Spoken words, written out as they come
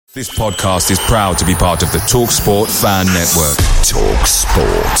This podcast is proud to be part of the TalkSport Fan Network.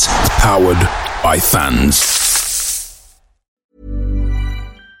 TalkSport. Powered by fans.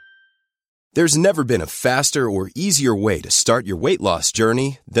 There's never been a faster or easier way to start your weight loss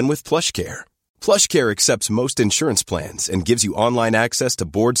journey than with PlushCare. PlushCare accepts most insurance plans and gives you online access to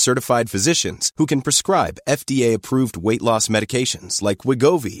board-certified physicians who can prescribe FDA-approved weight loss medications like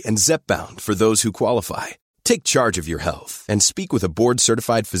Wegovy and Zepbound for those who qualify. Take charge of your health and speak with a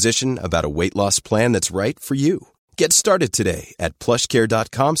board-certified physician about a weight loss plan that's right for you. Get started today at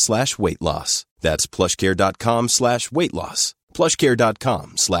plushcare.com/weight loss. That's plushcare.com/weight loss.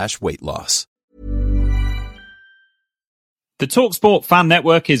 plushcare.com/weight loss. The TalkSport Fan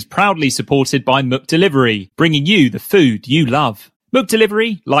Network is proudly supported by McDelivery, bringing you the food you love.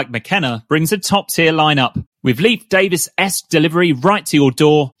 McDelivery, like McKenna, brings a top-tier lineup. With Leif Davis-esque delivery right to your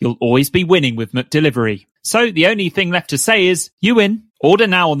door, you'll always be winning with McDelivery. So the only thing left to say is, you win. Order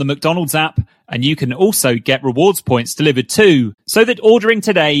now on the McDonald's app, and you can also get rewards points delivered too, so that ordering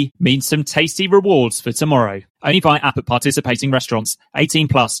today means some tasty rewards for tomorrow. Only via app at participating restaurants. 18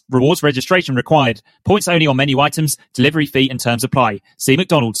 plus. Rewards registration required. Points only on menu items. Delivery fee and terms apply. See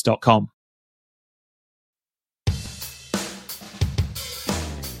mcdonalds.com.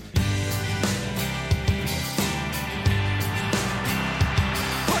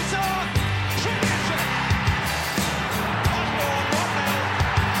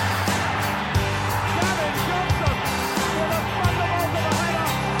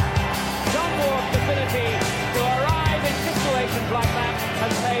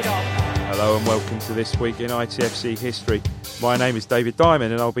 Hello and welcome to This Week in ITFC History. My name is David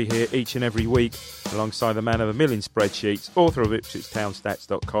Diamond and I'll be here each and every week alongside the man of a million spreadsheets, author of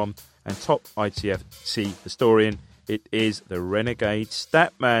IpswichTownStats.com and top ITFC historian. It is the Renegade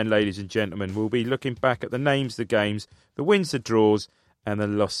Statman, ladies and gentlemen. We'll be looking back at the names, the games, the wins, the draws and the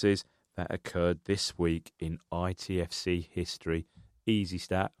losses that occurred this week in ITFC history. Easy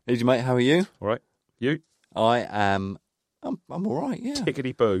stat. Easy, mate. How are you? All right. You? I am. I'm all right. Yeah.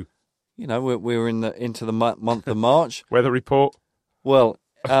 Tickety boo. You know, we're into the month of March. Weather report. Well,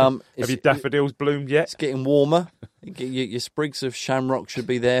 have your daffodils bloomed yet? It's getting warmer. Your sprigs of shamrock should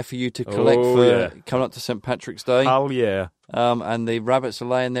be there for you to collect coming up to St. Patrick's Day. Oh yeah. And the rabbits are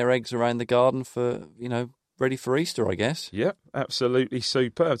laying their eggs around the garden for ready for Easter, I guess. Yep, absolutely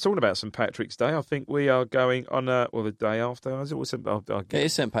superb. Talking about St. Patrick's Day, I think we are going on, the day after. Is it? It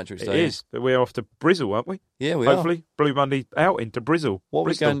is St. Patrick's Day. It is, but we're off to Bristol, aren't we? Yeah, we are. Hopefully, Blue Monday out into Bristol. What are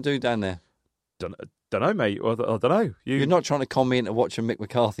we going to do down there? Don't know, mate. I don't know. You're not trying to con me into watching Mick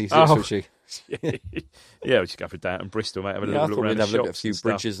McCarthy's Ipswich. Yeah, we should go for down in Bristol, mate. Have a little look around the shops, look at a few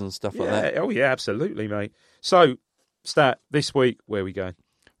bridges and stuff like that. Oh, yeah, absolutely, mate. So, Stat, this week, where are we going?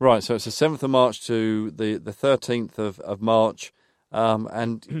 Right, so it's the 7th of March to the 13th of March,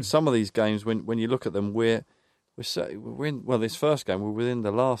 and some of these games, when you look at them, we're in, well, this first game, we're within the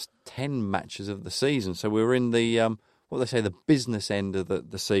last 10 matches of the season, so we're in the, the business end of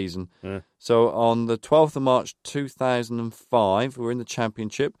the season. Yeah. So on the 12th of March 2005, we're in the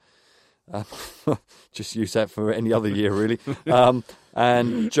Championship. Just use that for any other year, really.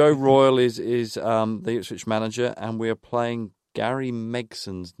 And Joe Royle is the Ipswich manager, and we are playing Gary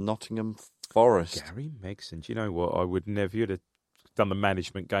Megson's Nottingham Forest. Gary Megson. Do you know what? I would never, if you'd have done the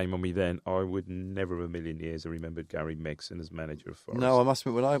management game on me then, I would never in a million years have remembered Gary Megson as manager of Forest. No, I must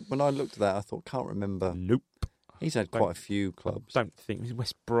admit, when I looked at that, I thought, can't remember. Nope. He's had quite a few clubs. Don't think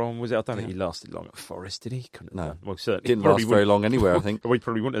West Brom was it? I don't think he lasted long at Forest, did he? No. Well, certainly didn't last very long anywhere, I think. We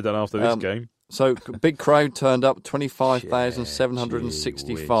probably wouldn't have done after this game. So big crowd turned up,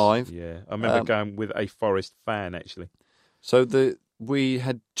 25,765. Yeah, I remember going with a Forest fan actually. So we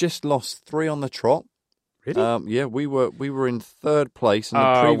had just lost 3 on the trot. Really? Yeah, we were in third place in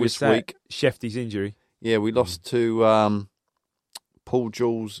the previous week. Shefty's injury. Yeah, we lost to Paul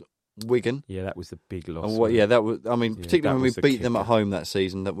Jules Wigan. Yeah, that was the big loss. That was. I mean, particularly when we beat them at home that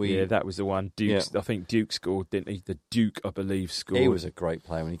season. That was the one. Duke. I think Duke scored, didn't he? The Duke, I believe, scored. He was a great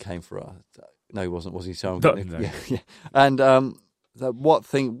player when he came for us. No, he wasn't. Was he? So no. Yeah. And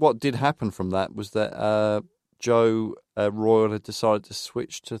what did happen from that was that Joe Royle had decided to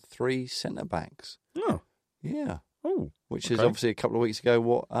switch to 3 centre backs. Oh, yeah. Oh, which is obviously a couple of weeks ago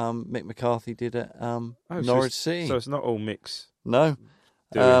what Mick McCarthy did at Norwich City. So it's not all Mick's. No.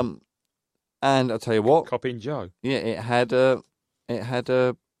 And I'll tell you what, copying Joe. Yeah, it had a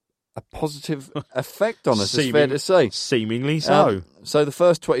positive effect on us. It's fair to say, seemingly so. So the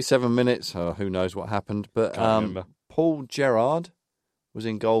first 27 minutes, who knows what happened, but Paul Gerrard was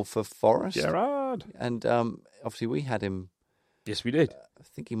in goal for Forest. Gerrard, and obviously we had him. Yes, we did. I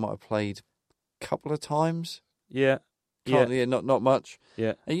think he might have played a couple of times. Yeah. Not much.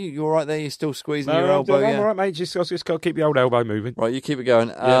 Yeah. Are you all right there? You're still squeezing No, your elbow? I'm all right, mate. Just got to keep the old elbow moving. Right, you keep it going.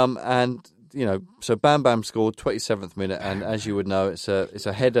 Yeah. And, so Bam Bam scored 27th minute, and as you would know, it's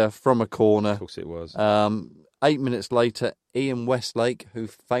a header from a corner. Of course it was. 8 minutes later, Ian Westlake, who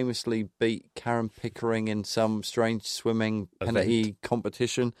famously beat Karen Pickering in some strange swimming penalty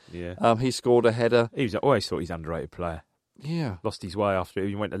competition, he scored a header. I always thought he's an underrated player. Yeah. Lost his way after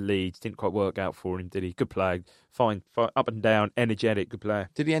he went to Leeds. Didn't quite work out for him, did he? Good player. Fine, up and down, energetic, good player.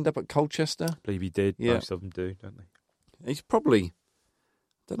 Did he end up at Colchester? I believe he did. Yeah. Most of them do, don't they? He's probably...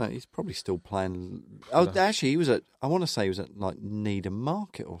 I don't know, he's probably still playing. Oh, actually, he was at like Needham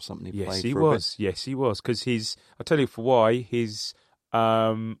Market or something. Yes, he was. Because I'll tell you for why, his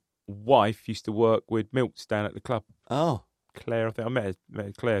wife used to work with Milts down at the club. Oh. Claire, I think. I met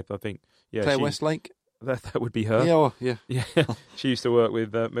Claire, I think. Yeah, Claire Westlake? That would be her. Yeah, well, yeah. Yeah. She used to work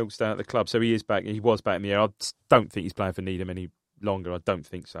with Milts down at the club. So he is back. He was back in the air. I don't think he's playing for Needham any longer. I don't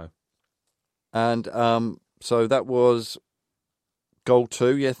think so. And so that was... Goal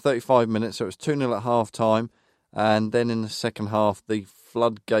 2, 35 minutes, so it was 2-0 at half-time, and then in the second half, the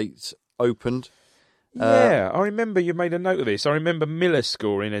floodgates opened. Yeah, I remember you made a note of this. I remember Miller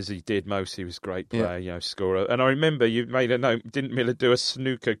scoring as he did most. He was a great player, scorer. And I remember you made a note, didn't Miller do a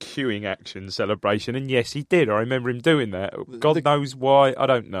snooker queuing action celebration? And yes, he did. I remember him doing that. God knows why, I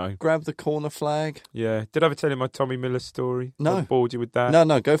don't know. Grab the corner flag. Yeah. Did I ever tell you my Tommy Miller story? No. I bored you with that?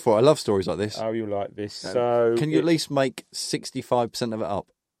 No, go for it. I love stories like this. Oh, you like this. So can you at least make 65% of it up?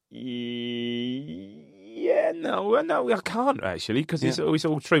 Yeah, no, I can't actually because it's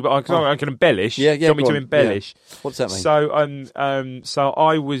all true. But I can embellish. Yeah. Do you want me to embellish? Yeah. What's that mean? So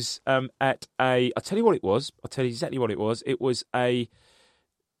I was at a. I'll tell you what it was. I'll tell you exactly what it was. It was a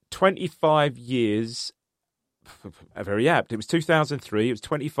 25 years. Very apt. It was 2003. It was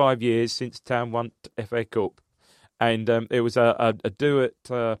 25 years since Town won FA Cup. And it was a do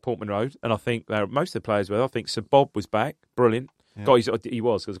at Portman Road, and I think most of the players were. I think Sir Bob was back, brilliant. Yeah. He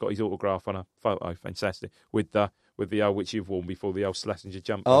was got his autograph on a photo, fantastic, with the which you've worn before, the old Schlesinger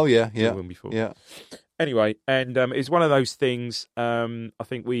jumper. Oh yeah. Worn before. Yeah. Anyway, and it's one of those things. I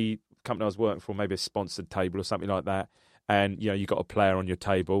think company I was working for, maybe a sponsored table or something like that, and you got a player on your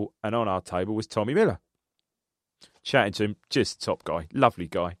table, and on our table was Tommy Miller. Chatting to him, just top guy, lovely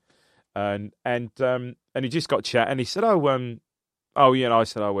guy. And he just got chat, and he said, and I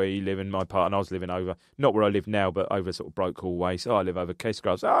said, where you live in my part? And I was living over, not where I live now, but over sort of Brokehall Way. So I live over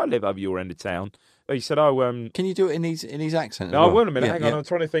Kesgrove. I live over your end of town. But he said, can you do it in his accent? No, wait a minute, hang on, I'm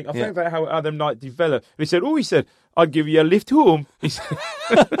trying to think. I think about how them night developed. And he said, I'd give you a lift home. He said,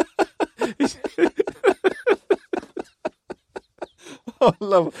 I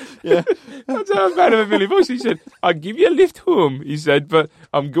love it. Yeah. That's how bad of a Billy voice. He said, I'll give you a lift home. He said, but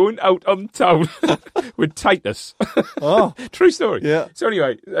I'm going out on town with Titus. Oh. True story. Yeah. So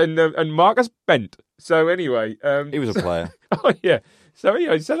anyway, and Marcus Bent. So anyway. He was a player. Oh, yeah. So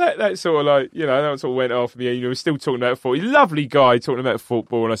anyway, that sort of like, that sort of went off me. We're still talking about football. Lovely guy talking about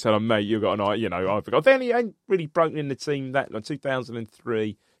football. And I said, mate, you've got an eye, I forgot. Then he ain't really broken in the team that, like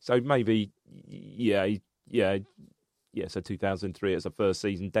 2003. So maybe, so 2003 as the first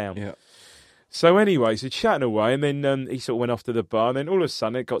season down. Yeah. So anyway, so chatting away, and then he sort of went off to the bar, and then all of a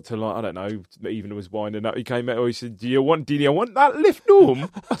sudden it got to like, I don't know, even was winding up. He came out, he said, did you want that lift home?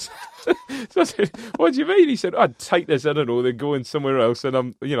 So I said, what do you mean? He said, I'd take this, I don't know, then go in somewhere else, and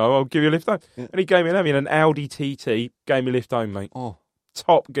I'll give you a lift home. Yeah. And he gave me an Audi TT, gave me a lift home, mate. Oh.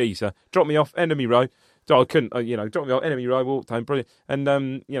 Top geezer. Dropped me off Enemy Row. So I couldn't, dropped me off Enemy Row, walked home, brilliant. And,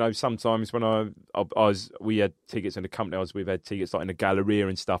 sometimes when we had tickets in the company we've had tickets like in the Galleria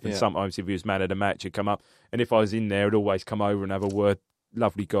and stuff. And sometimes if he was man of the match, he'd come up. And if I was in there, he'd always come over and have a word.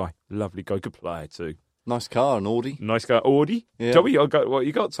 Lovely guy, good player too. Nice car, an Audi. Nice car, Audi. Yeah. Joey, what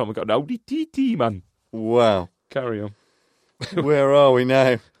you got, Tom? I got an Audi TT, man. Wow. Carry on. Where are we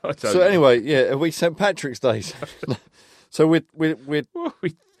now? Anyway, are we St. Patrick's Day? So we're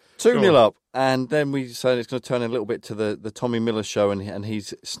 2-0 up, and then we say it's going to turn a little bit to the Tommy Miller show and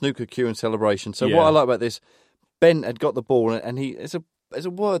his snooker queue and celebration. So what I like about this, Ben had got the ball, and it's a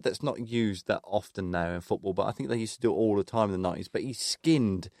word that's not used that often now in football, but I think they used to do it all the time in the 90s. But he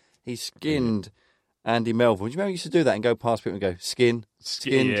skinned Andy Melville. Do you remember he used to do that and go past people and go, skinned?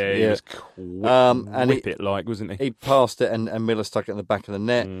 Yeah, he was whip it like, wasn't he? He passed it and Miller stuck it in the back of the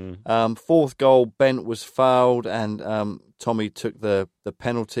net. Fourth goal, Bent was fouled and Tommy took the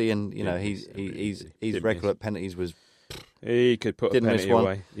penalty, and his record at penalties was he could put a penalty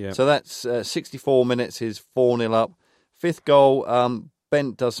away. Yeah. So that's 64 minutes is 4-0 up. Fifth goal,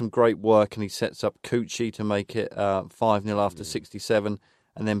 Bent does some great work and he sets up Cucci to make it 5-0 after 67.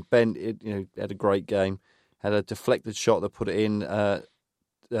 And then Bent, had a great game. had a deflected shot that put it in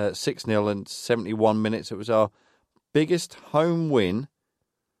 6-0 in 71 minutes. It was our biggest home win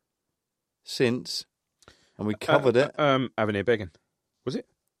since, and we covered it. Avenir Beggin, was it?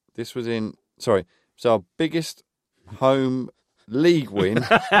 This was it was our biggest home league win.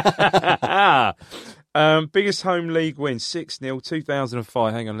 Biggest home league win, 6-0,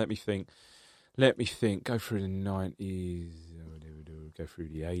 2005. Hang on, let me think. Go through the 90s. Go through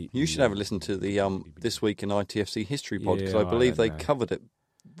the 80s. You should have a listen to the This Week in ITFC History pod, because I believe they covered it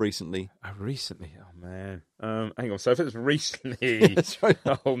recently. Oh, recently? Oh, man. Hang on, so if it's recently... That's right.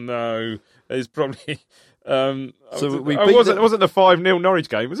 Oh, no. It's probably... it wasn't the 5-0 Norwich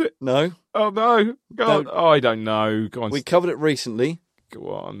game, was it? No. Oh, no. God. No. Oh, I don't know. Go on. We covered it recently. Go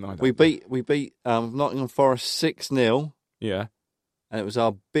on. We beat Nottingham Forest 6-0. Yeah. And it was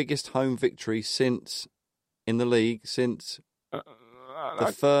our biggest home victory in the league since the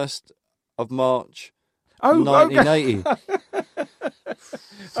 1st of March 1980.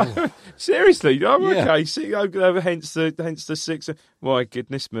 Seriously? Oh, Yeah. okay. See, hence the 6. My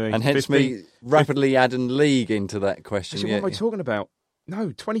goodness me. And hence 50, me rapidly adding league into that question. Actually, what am I talking about?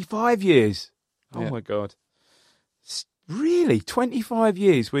 No, 25 years. Oh, my God. Really? 25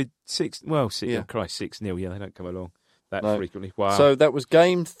 years with 6... Well, 6-0. Yeah, they don't come along that frequently. Wow. So that was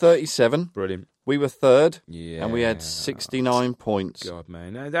game 37. Brilliant. We were third. Yeah. And we had 69 points. God,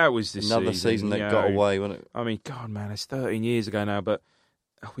 man. That was the Another season that got away, wasn't it? I mean, God, man, it's 13 years ago now, but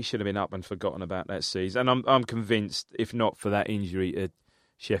we should have been up and forgotten about that season. And I'm convinced, if not for that injury at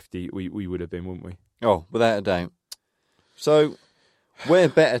Shefty, we would have been, wouldn't we? Oh, without a doubt. So, where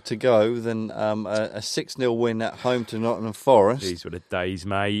better to go than a 6-0 win at home to Nottingham Forest? These were the days,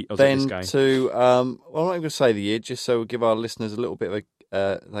 mate. Then to, I'm not going to say the year, just so we'll give our listeners a little bit of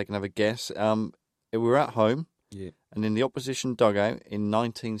they can have a guess. We were at home, and in the opposition dugout in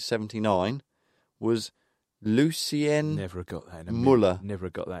 1979 was Lucien Muller. Never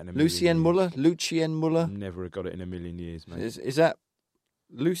got that in a million Lucien years. Lucien Muller. Never got it in a million years, mate. Is that...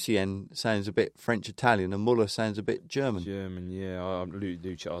 Lucien sounds a bit French-Italian, and Muller sounds a bit German. Yeah. I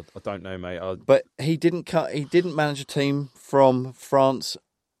don't know, mate. But he didn't manage a team from France,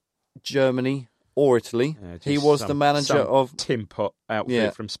 Germany, or Italy. He was the manager of Tim Pot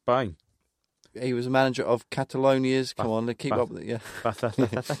outfit from Spain. He was a manager of Catalonia's. Come on, keep up with it. Yeah,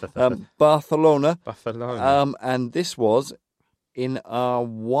 Barcelona. And this was in our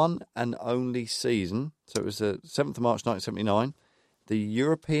one and only season. So it was the 7th of March 1979. The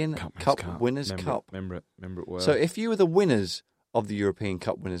European Cup Winners' Cup. Remember it well. So if you were the winners of the European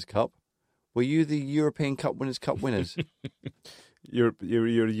Cup Winners' Cup, were you the European Cup Winners' Cup winners? You're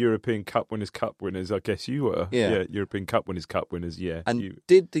European Cup winners, I guess you were. Yeah. European Cup winners, yeah. And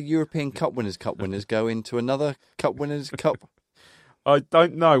did the European Cup Winners' go into another Cup Winners' Cup? I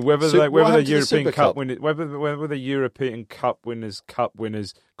don't know whether the European Cup winners, whether the European Cup winners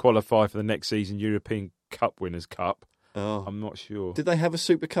qualify for the next season European Cup Winners' Cup. Oh. I'm not sure. Did they have a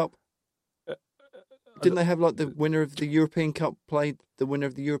Super Cup? Didn't they have the winner of the European Cup played the winner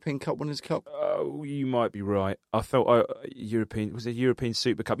of the European Cup Winners' Cup? Oh, you might be right. I thought European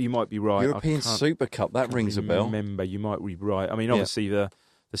Super Cup. You might be right. European Super Cup, that rings a bell. Remember, you might be right. I mean, obviously the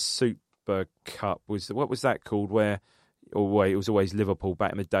Super Cup was what was that called? It was always Liverpool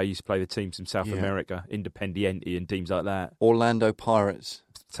back in the day. Used to play the teams from South America, Independiente and teams like that. Orlando Pirates.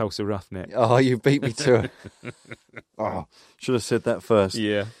 Tulsa Roughneck. Oh, you beat me to it. Oh, should have said that first.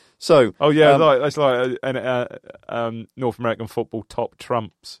 Yeah. So. Oh yeah, that's like North American football top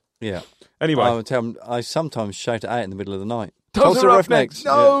trumps. Yeah. Anyway, I sometimes shout it out in the middle of the night. Tulsa Roughnecks.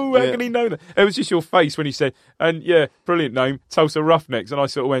 No, how can he know that? It was just your face when he said, and brilliant name, Tulsa Roughnecks, and I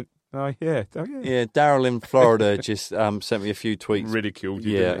sort of went, oh yeah. Yeah, Daryl in Florida just sent me a few tweets. Ridiculed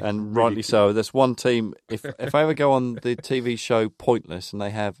you, yeah, and rightly so. There's one team, if I ever go on the TV show Pointless and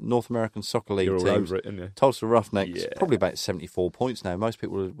they have North American Soccer League teams, over it, isn't you? Tulsa Roughnecks, probably about 74 points now. Most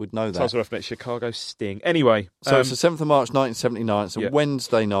people would know that. Tulsa Roughnecks, Chicago Sting. Anyway. So it's the 7th of March 1979. It's a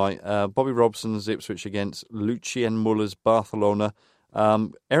Wednesday night. Bobby Robson's Ipswich against Lucien Muller's Barcelona.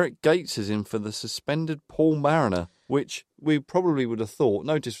 Eric Gates is in for the suspended Paul Mariner, which we probably would have thought,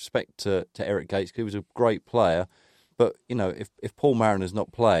 no disrespect to Eric Gates, because he was a great player, but, if Paul Mariner's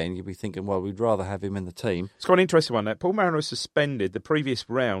not playing, you'd be thinking, well, we'd rather have him in the team. It's quite an interesting one, that. Paul Mariner was suspended the previous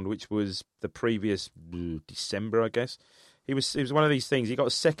round, which was the previous December, I guess. It was one of these things. He got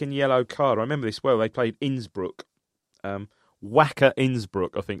a second yellow card. I remember this well. They played Innsbruck. Wacker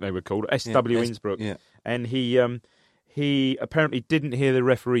Innsbruck, I think they were called. SW Innsbruck. Yeah. And he apparently didn't hear the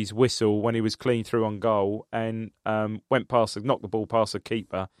referee's whistle when he was clean through on goal and knocked the ball past the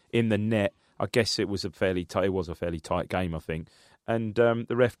keeper in the net. I guess it was a fairly tight game, I think. and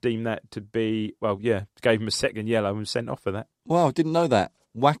the ref deemed that to be, gave him a second yellow and was sent off for that. Wow, I didn't know that.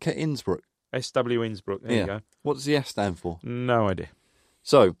 Wacker Innsbruck. SW Innsbruck, there you go. What does the S stand for? No idea.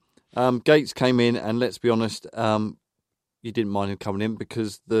 So, Gates came in, and let's be honest, you didn't mind him coming in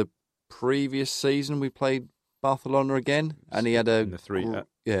because the previous season we played Barcelona again, and he had a in the three.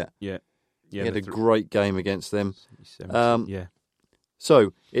 he had a great game against them.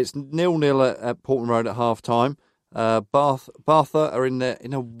 So it's 0-0 at Portman Road at half time. Bartha are in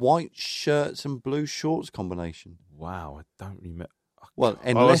a white shirts and blue shorts combination. Wow, I don't remember. Well,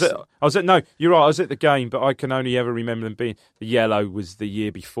 no, you're right. I was at the game, but I can only ever remember them being the yellow was the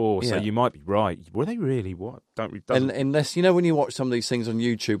year before. So you might be right. Were they really? What? Unless when you watch some of these things on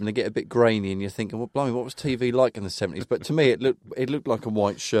YouTube and they get a bit grainy, and you're thinking, well, blimey, what was TV like in the 70s? But to me, it looked like a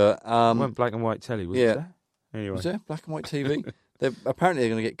white shirt. It weren't black and white telly, was it? Anyway, was there black and white TV? Apparently,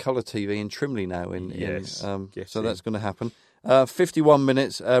 they're going to get colour TV in Trimley now. So that's going to happen. 51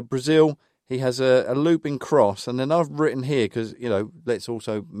 minutes. Brazil. He has a looping cross, and then I've written here, because, let's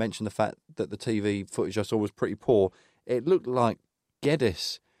also mention the fact that the TV footage I saw was pretty poor. It looked like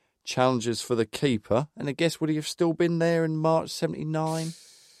Guedes challenges for the keeper, and I guess would he have still been there in March 79?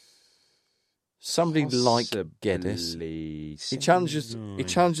 Somebody like Guedes. He challenges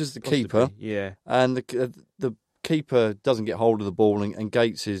the keeper, and the keeper doesn't get hold of the ball, and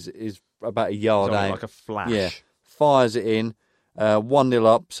Gates is about a yard out. Like a flash. Fires it in. 1-0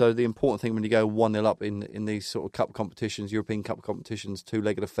 up. So the important thing when you go 1-0 up in these sort of cup competitions, European Cup competitions,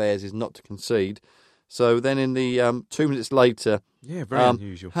 two-legged affairs, is not to concede. So then in the 2 minutes later, very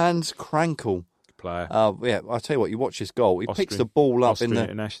unusual. Hans Krankel, player. I'll tell you what. You watch this goal. He picks the ball up Austrian in the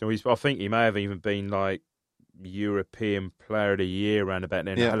international. I think he may have even been like European Player of the Year around about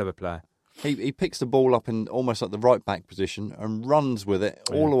then. A hell of a player. He picks the ball up in almost like the right back position and runs with it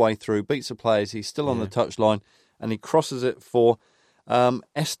all the way through. Beats the players. He's still on the touchline. And he crosses it for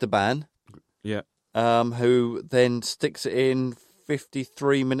Esteban, who then sticks it in.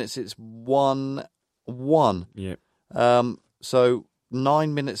 53 minutes, it's 1-1. So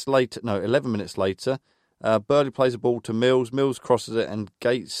 11 minutes later, Burley plays a ball to Mills. Mills crosses it, and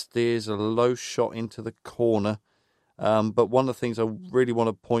Gates steers a low shot into the corner. But one of the things I really want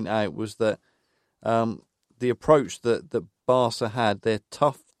to point out was that the approach that Barca had, their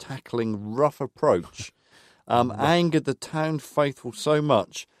tough tackling, rough approach, angered the town faithful so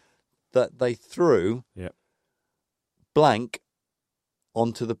much that they threw blank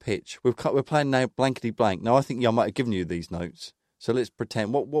onto the pitch. We're playing now blankety blank. Now, I think I might have given you these notes. So let's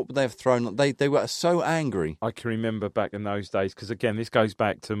pretend. What would they have thrown? They were so angry. I can remember back in those days, because, again, this goes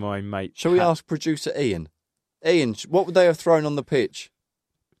back to my mate. Shall we ask producer Ian? Ian, what would they have thrown on the pitch?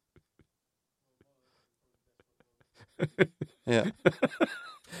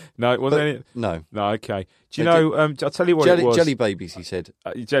 No, it wasn't any... No. No, okay. Do you know, I'll tell you what it was. Jelly babies, he said.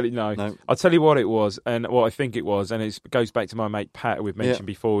 No. I'll tell you what it was, and what I think it was, and it goes back to my mate Pat, who we've mentioned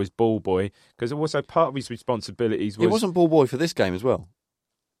before, was Ball Boy, because also part of his responsibilities was... It wasn't Ball Boy for this game as well?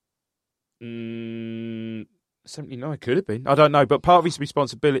 79 could have been. I don't know, but part of his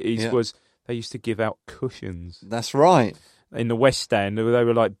responsibilities was they used to give out cushions. That's right. In the West Stand, they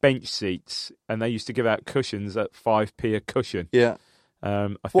were like bench seats, and they used to give out cushions at 5p a cushion. Yeah.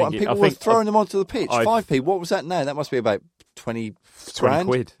 People were throwing them onto the pitch. 5p. What was that now? That must be about 20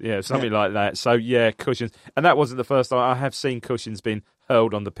 quid. Yeah, something like that. So cushions, and that wasn't the first time. I have seen cushions being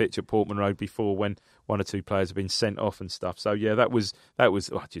hurled on the pitch at Portman Road before, when one or two players have been sent off and stuff. So that was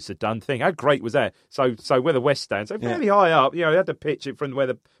just a done thing. How great was that? So where the West Stand, so fairly high up, they had to pitch it from where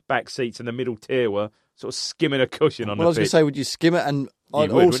the back seats and the middle tier were, sort of skimming a cushion on the pitch. I was going to say, would you skim it? And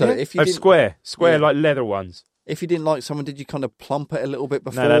if you square like leather ones. If you didn't like someone, did you kind of plump it a little bit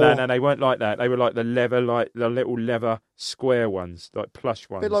before? No, they weren't like that. They were like the little leather square ones, like plush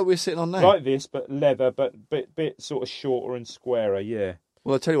ones. A bit like we're sitting on now. Like this, but leather, but bit sort of shorter and squarer, yeah.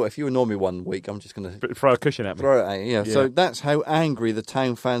 Well, I'll tell you what, if you annoy me one week, I'm just going to... Throw a cushion at me. Throw it at you, yeah. So that's how angry the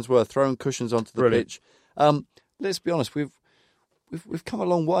town fans were, throwing cushions onto the pitch. Let's be honest, we've come a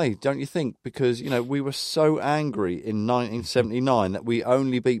long way, don't you think? Because, we were so angry in 1979 that we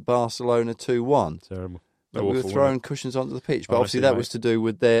only beat Barcelona 2-1. Terrible. That we were throwing cushions onto the pitch, but obviously that was to do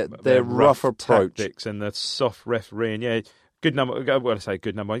with their rough approach tactics and the soft refereeing. Yeah, good number. Well, I say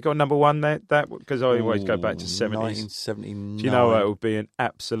good number. You got number one there, because I always go back to 70s. 1979. Do you know that would be an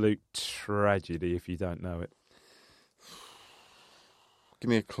absolute tragedy if you don't know it? Give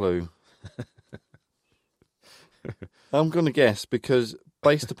me a clue. I'm going to guess, because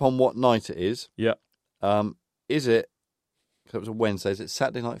based upon what night it is. Yeah. Is it? Because it was a Wednesday. Is it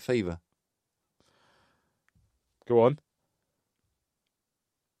Saturday Night Fever? Go on.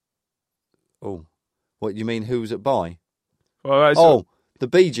 Oh, what, you mean who's it by? Well, the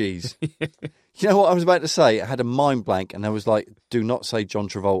Bee Gees. You know what I was about to say? I had a mind blank, and I was like, "Do not say John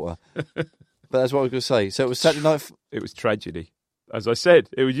Travolta." But that's what I was going to say. So it was Saturday night. It was tragedy, as I said.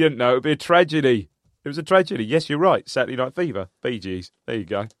 It was. You didn't know it would be a tragedy. It was a tragedy. Yes, you're right. Saturday Night Fever. Bee Gees. There you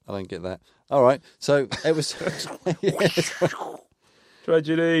go. I don't get that. All right. So it was.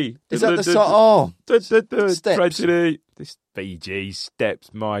 Tragedy. Is that the song? Steps. Tragedy. This Bee Gees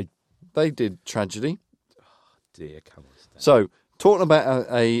Steps. They did Tragedy. Oh, dear, come on. Steps. So talking about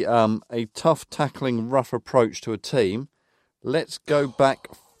a tough tackling, rough approach to a team. Let's go back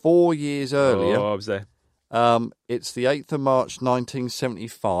 4 years earlier. Oh, I was there. It's the 8th of March,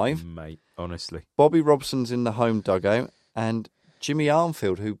 1975. Mate, honestly. Bobby Robson's in the home dugout, and Jimmy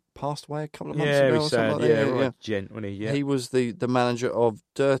Armfield, who passed away a couple of months ago. Or something like that. Right. Gent, wasn't he? Yeah. He was the manager of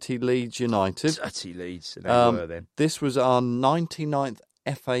Dirty Leeds United. Dirty Leeds, they were then. This was our 99th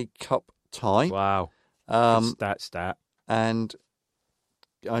FA Cup tie. Wow. Stat. And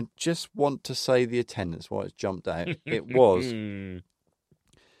I just want to say the attendance, why it's jumped out. It was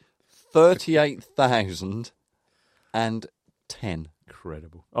 38,010.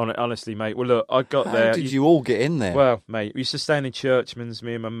 Incredible. Honestly, mate. Well, look, I got there. How did you all get in there? Well, mate, we used to stand in Churchman's,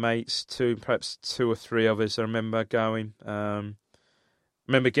 me and my mates, perhaps two or three of us. I remember going.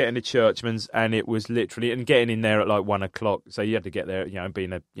 Remember getting to Churchman's, and it was literally, and getting in there at like 1 o'clock. So you had to get there,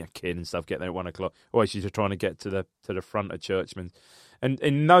 being a kid and stuff, get there at 1 o'clock. Always used to trying to get to the front of Churchman's. And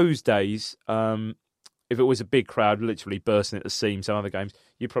in those days, if it was a big crowd, literally bursting at the seams, some other games,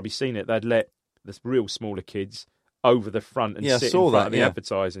 you'd probably seen it. They'd let the real smaller kids over the front and sit in front of the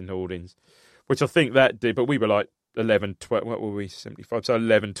advertising hoardings, which I think that did. But we were like 11, 12. What were we? 75. So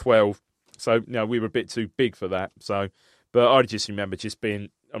 11, 12. So we were a bit too big for that. So, but I just remember just being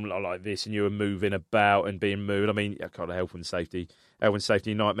like this, and you were moving about and being moved. I mean, kind of health and safety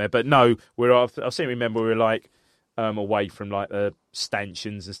nightmare. But no, I seem to remember we were like away from like the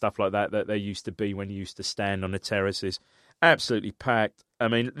stanchions and stuff like that they used to be when you used to stand on the terraces. Absolutely packed. I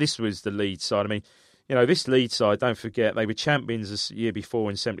mean, this was the Leeds side. I mean, this Leeds side, don't forget, they were champions the year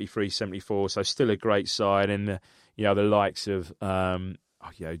before in 73, 74, so still a great side. And, the likes of, you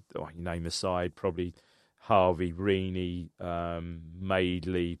name the side, probably Harvey, Reaney,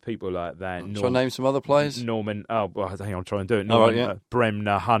 Madeley, people like that. Shall I name some other players? Norman, hang on, I'm trying to do it. Norman,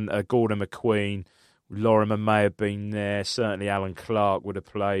 Bremner, Hunter, Gordon McQueen, Lorimer may have been there. Certainly Alan Clark would have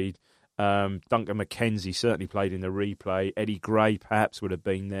played. Duncan McKenzie certainly played in the replay. Eddie Gray perhaps would have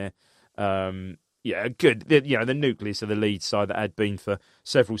been there. Good. The nucleus of the Leeds side that had been for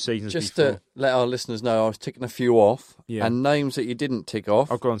several seasons Just before. to let our listeners know, I was ticking a few off, and names that you didn't tick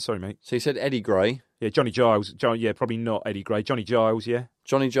off. Oh, go on, sorry, mate. So you said Eddie Gray. Yeah, Johnny Giles. Probably not Eddie Gray. Johnny Giles, yeah.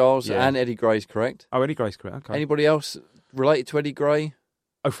 Johnny Giles and Eddie Gray's correct. Oh, Eddie Gray's correct, okay. Anybody else related to Eddie Gray?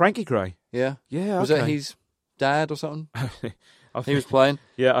 Oh, Frankie Gray. Yeah. Yeah, Was that his dad or something? He was playing.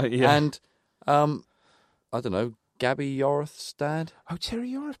 Yeah. And, I don't know, Gabby Yorith's dad? Oh,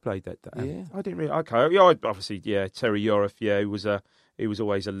 Terry Yorith played that day. Yeah. I didn't really... Okay, yeah, obviously, Terry Yorith, he was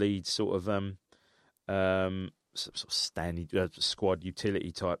always a lead sort of standing squad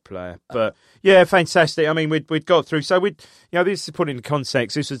utility type player. But, fantastic. I mean, we'd got through. So, this is put in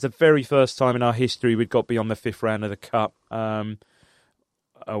context. This was the very first time in our history we'd got beyond the fifth round of the Cup.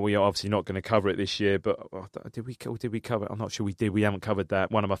 We are obviously not going to cover it this year, but did we cover it? I'm not sure we did. We haven't covered that.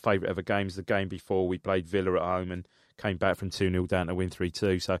 One of my favourite ever games, the game before we played Villa at home and came back from 2-0 down to win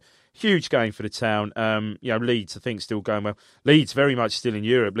 3-2. So huge game for the town. Leeds, I think, still going well. Leeds very much still in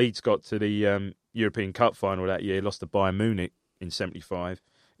Europe. Leeds got to the European Cup final that year, lost to Bayern Munich in 75.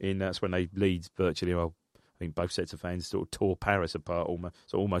 That's when Leeds virtually, I think both sets of fans sort of tore Paris apart,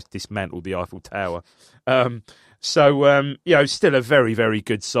 almost dismantled the Eiffel Tower. Still a very, very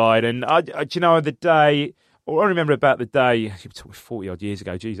good side. And the day, or I remember about the day, 40 odd years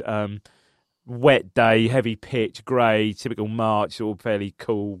ago, wet day, heavy pitch, grey, typical March, sort of fairly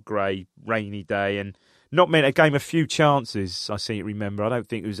cool, grey, rainy day, and not meant a game of few chances. I seem to remember. I don't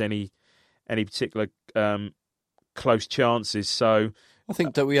think there was any particular close chances. So I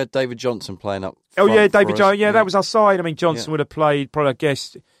think that we had David Johnson playing up front. Oh, yeah, David Johnson. Yeah, that was our side. I mean, Johnson would have played, probably, I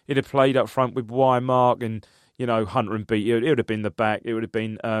guess, he'd have played up front with Wymark and, Hunter and Beattie. It would have been the back. It would have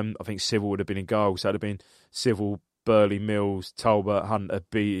been, I think Civil would have been in goal. So it would have been Civil, Burley, Mills, Talbot, Hunter,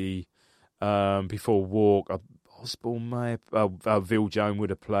 Beattie, before Walk. Osborne, Viljoen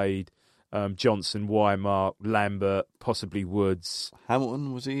would have played. Johnson, Wymark, Lambert, possibly Woods.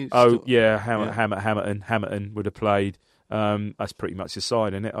 Hamilton, was he? Hamilton would have played. That's pretty much the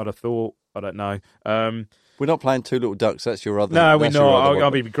side, isn't it? I'd have thought. I don't know. We're not playing Two Little Ducks. That's your other. No, we're not. I'll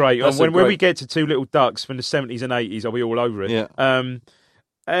be great. When we get to Two Little Ducks from the 70s and 80s, I'll be all over it. Yeah.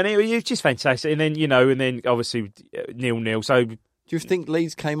 And it was just fantastic. And then, obviously 0-0. So do you think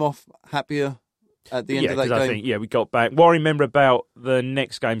Leeds came off happier at the end of that game? I think, we got back. What I remember about the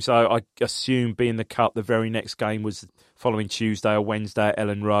next game, so I assume being the Cup, the very next game was the following Tuesday or Wednesday at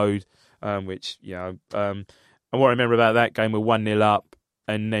Ellen Road, and what I remember about that game, we're 1-0 up,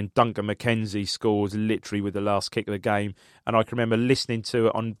 and then Duncan McKenzie scores literally with the last kick of the game. And I can remember listening to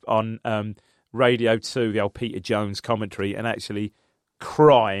it on Radio 2, the old Peter Jones commentary, and actually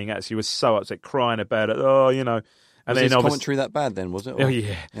crying. Actually, was so upset, crying about it. And was then his commentary that bad then? Was it? Oh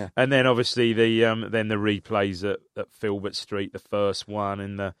yeah. And then obviously the replays at Filbert Street, the first one,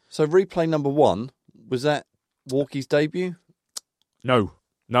 and so replay number 1, was that Walkie's debut? No.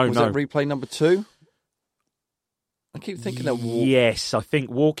 Was that replay number 2? I keep thinking that. Yes, I think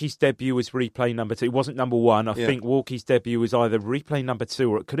Walkie's debut was replay number 2. It wasn't number 1. I think Walkie's debut was either replay number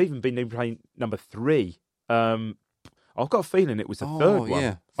 2 or it could even be replay number 3. I've got a feeling it was the third one.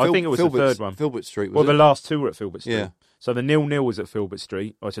 Yeah. I think it was the third one. Filbert Street. The last two were at Filbert Street. Yeah. So the 0-0 was at Filbert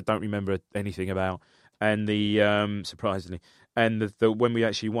Street, which I don't remember anything about, and the surprisingly, and the when we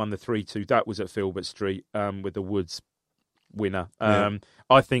actually won the 3-2, that was at Filbert Street with the Woods winner.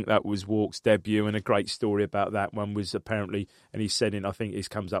 I think that was Walk's debut, and a great story about that one was apparently, and he said I think this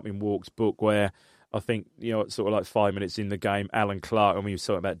comes up in Walk's book, where I think, sort of like 5 minutes in the game, Alan Clark, when we were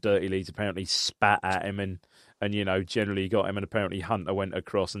talking about Dirty Leeds, apparently spat at him and generally got him, and apparently Hunter went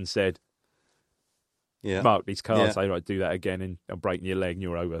across and said, mark these cards, say, right, do that again, and I'm breaking your leg, and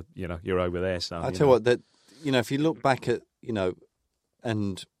you're over, you're over there, son. I tell you what, that if you look back at,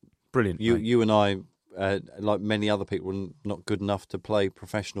 and brilliant, you and I, like many other people, were not good enough to play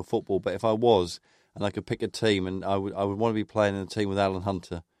professional football. But if I was, and I could pick a team, and I would want to be playing in a team with Alan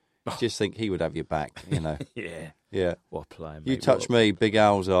Hunter, just think he would have your back, yeah. What a player, mate. You touch me, Big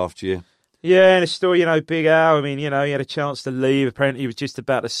Al's after you. Yeah, and the story, Big Al, I mean, he had a chance to leave. Apparently he was just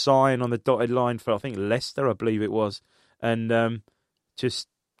about to sign on the dotted line for, I think, Leicester, I believe it was, and just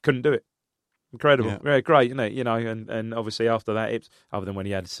couldn't do it. Incredible. Yeah, great, isn't it? And obviously after that, other than when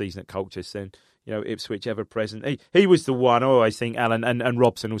he had a season at Colchester, then, Ipswich ever present. He was the one, I always think, Alan, and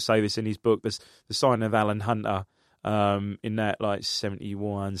Robson will say this in his book, the sign of Alan Hunter in that, like,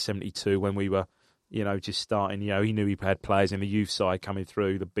 71, 72, when we were, just starting, he knew he had players in the youth side coming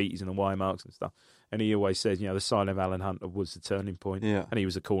through, the Beaties and the Y-Marks and stuff. And he always says, the sign of Alan Hunter was the turning point. Yeah. And he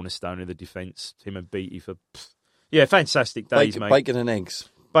was a cornerstone of the defence, him and Beattie for, fantastic days, mate. Bacon and eggs.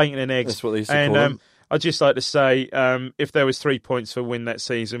 Bacon and eggs. That's what they used to call them. I'd just like to say, if there was 3 points for win that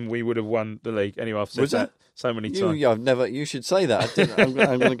season, we would have won the league. Anyway, I've said that so many times. You should say that. I'm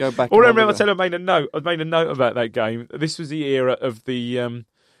going to go back. All I remember, I made a note. I made a note about that game. This was the era of the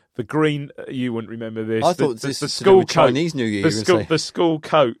green. You wouldn't remember this. I thought this was school coat. Chinese New Year. The school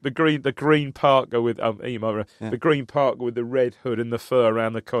coat, the green parka with the green parka with the red hood and the fur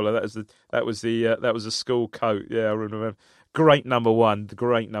around the collar. That was the school coat. Yeah, I remember. Great number one.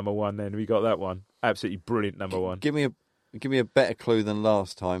 Then we got that one. Absolutely brilliant number one. Give me a better clue than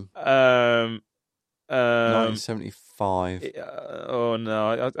last time. 1975.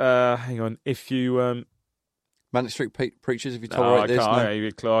 Hang on. If you Manic Street Preachers, if you tolerate this.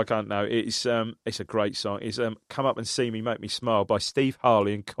 I can't know. It's a great song. It's Come Up and See Me, Make Me Smile by Steve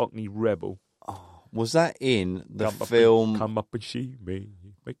Harley and Cockney Rebel. Oh, was that in the film? Come Up and See Me,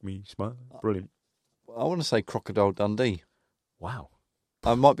 Make Me Smile. Brilliant. I want to say Crocodile Dundee. Wow.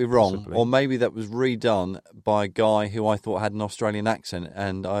 I might be wrong, Possibly. or maybe that was redone by a guy who I thought had an Australian accent,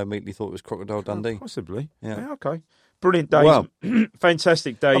 and I immediately thought it was Crocodile Dundee. Possibly. Yeah. Okay. Brilliant days. Well,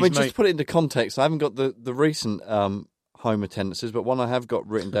 fantastic days, I mean, mate. just to put it into context, I haven't got the recent home attendances, but one I have got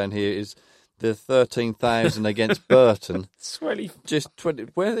written down here is the 13,000 against Burton. Just 20.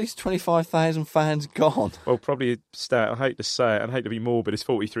 Where are these 25,000 fans gone? Well, probably a stat. I hate to say it. I hate to be morbid. It's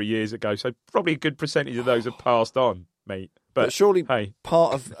 43 years ago, so probably a good percentage of those have passed on, mate. But surely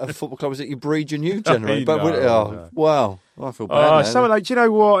part of a football club is that you breed your new generation. No. Wow. Well, I feel bad now. Some of those, do you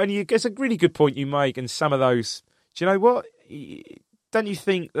know what? And it's a really good point you make. And some of those, do you know what? Don't you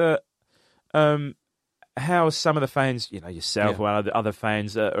think that how some of the fans, yourself or other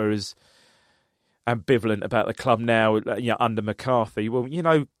fans are as ambivalent about the club now, under McCarthy? Well,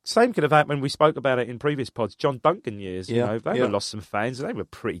 same could have happened. We spoke about it in previous pods. John Duncan years, they lost some fans. They were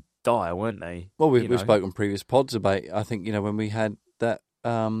pretty dire, weren't they? Well, we've spoken in previous pods about, I think, when we had that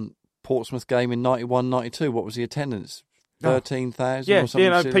Portsmouth game in 91, 92, what was the attendance? 13,000 or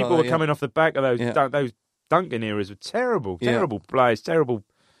something? People were coming off the back of those Duncan eras were terrible players, terrible,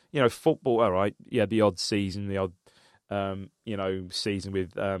 football. All right, the odd season, the odd, season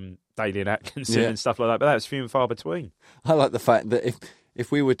with Dalian Atkinson and stuff like that, but that was few and far between. I like the fact that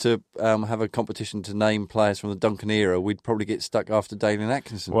if we were to have a competition to name players from the Duncan era, we'd probably get stuck after Dalian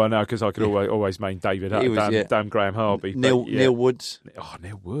Atkinson. Well, no, because I could always main David Dan Graham Harvey. Neil Woods. Oh,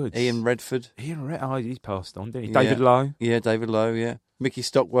 Neil Woods. Ian Redford. Oh, he's passed on, didn't he? David Lowe. Yeah, David Lowe, yeah. Mickey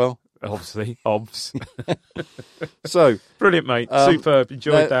Stockwell. Obviously, obs. So brilliant, mate. Superb.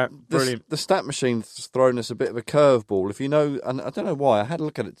 Enjoyed that. Brilliant. The stat machine's thrown us a bit of a curveball. If you know, and I don't know why, I had a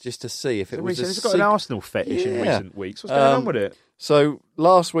look at it just to see if it was. It's got an Arsenal fetish in recent weeks. What's going on with it? So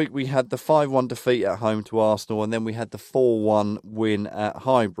last week we had the 5-1 defeat at home to Arsenal, and then we had the 4-1 win at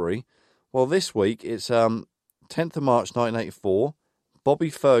Highbury. Well, this week it's 10th of March 1984.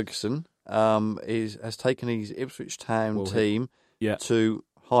 Bobby Ferguson has taken his Ipswich Town team to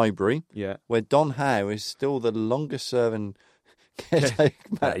Highbury, where Don Howe is still the longest serving caretaker.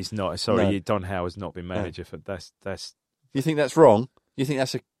 That is not. Sorry, Don Howe has not been manager for that's. You think that's wrong? You think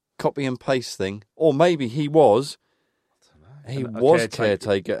that's a copy and paste thing, or maybe he was? He was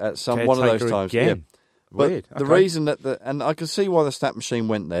caretaker at one of those times. Again. Yeah. But weird. The reason that and I can see why the stat machine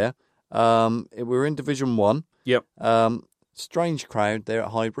went there. We were in Division 1. Yep. Strange crowd there at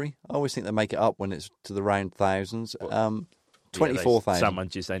Highbury. I always think they make it up when it's to the round thousands. 24,000. Someone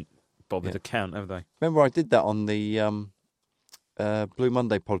just ain't bothered to count, have they? Remember, I did that on the Blue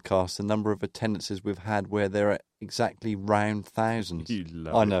Monday podcast. The number of attendances we've had where they're at exactly round thousands. You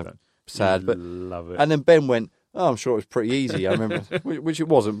love I know, it, sad, but love it. And then Ben went, "Oh, I'm sure it was pretty easy." I remember, which it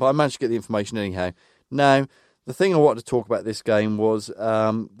wasn't, but I managed to get the information anyhow. Now, the thing I wanted to talk about this game was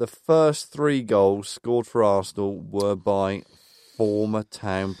the first 3 goals scored for Arsenal were by former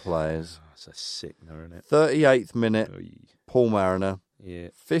Town players. Oh, it's a sickener, isn't it? 38th minute, Paul Mariner. Yeah.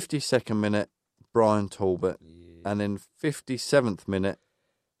 52nd minute, Brian Talbot. Yeah. And then 57th minute,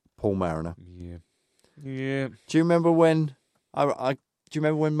 Paul Mariner. Yeah. Yeah. Do you remember when? Do you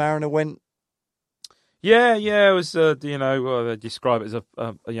remember when Mariner went? Yeah. It was. They describe it as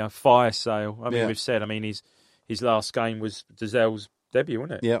a fire sale. I mean, we've said. I mean, his last game was Dazzel's debut,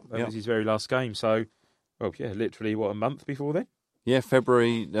 wasn't it? Yeah. That was his very last game. So, literally, a month before then? Yeah,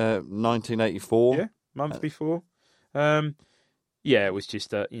 February 1984. Yeah, month before. It was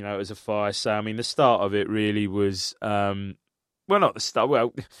just it was a fire sale. I mean, the start of it really was, not the start.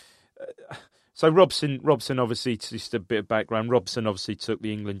 Well, so Robson obviously, just a bit of background. Robson obviously took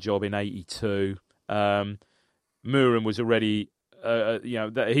the England job in '82. Moran was already,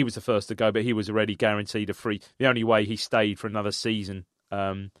 he was the first to go, but he was already guaranteed a free. The only way he stayed for another season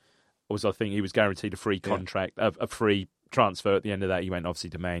was, I think, he was guaranteed a free contract, a free transfer at the end of that. He went obviously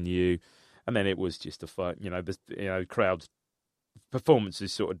to Man U, and then it was just a fight. Crowds.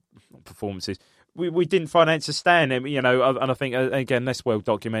 Performances. We didn't finance a stand, and I think again that's well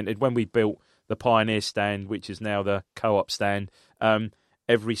documented. When we built the Pioneer stand, which is now the Co-op stand,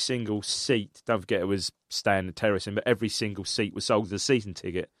 every single seat. Don't forget it was stand and terracing, but every single seat was sold as a season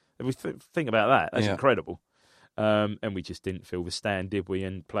ticket. And we think about that. That's incredible. And we just didn't fill the stand, did we?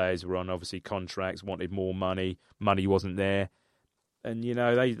 And players were on obviously contracts, wanted more money. Money wasn't there. And,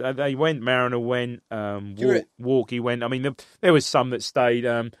 they went, Mariner went, Walkie went. I mean, there was some that stayed.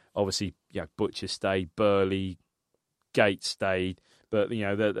 Obviously, Butcher stayed, Burley, Gates stayed. But,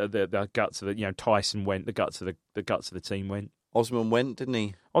 the guts of it, Tyson went, the guts of the team went. Osman went, didn't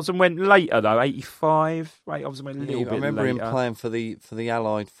he? Osman went later, though, 85. Right, Osman went a little bit later. I remember him playing for the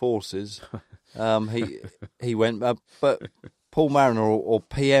Allied forces. He went, but Paul Mariner or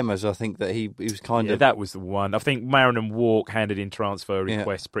PM, as I think that he was kind of. That was the one. I think Mariner and Walk handed in transfer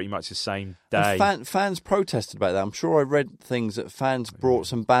requests pretty much the same day. Fans protested about that. I'm sure I read things that fans brought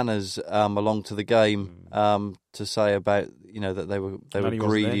some banners along to the game to say about that they were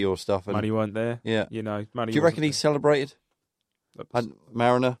greedy or stuff. And money weren't there. Yeah, money. Do you reckon he celebrated?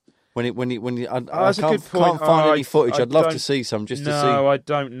 Mariner. When he I can't find any footage. I'd love to see some to see. No, I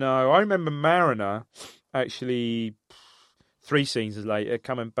don't know. I remember Mariner actually 3 seasons later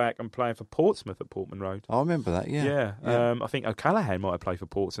coming back and playing for Portsmouth at Portman Road. I remember that, yeah. I think O'Callaghan might have played for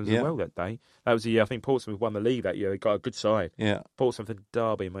Portsmouth as well that day. That was the year I think Portsmouth won the league that year. They got a good side. Yeah. Portsmouth and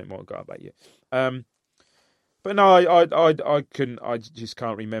Derby might have got up that year. But no, I couldn't. I just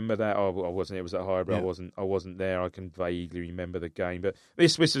can't remember that. I wasn't. It was at Highbury. Yeah. I wasn't there. I can vaguely remember the game. But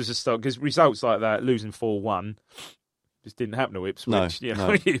this was a start because results like that, losing 4-1, just didn't happen to Ipswich. No.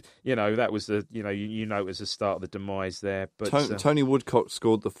 That was the it was the start of the demise there. But Tony Woodcock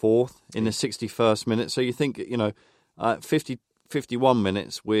scored the 4th in the 61st minute. So you think 51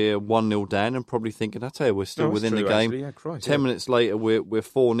 minutes we're 1-0 down and probably thinking, I tell you, we're still within the game. Actually, 10 minutes later we're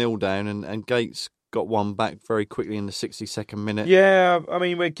 4-0 down and Gates got one back very quickly in the 62nd minute. Yeah, I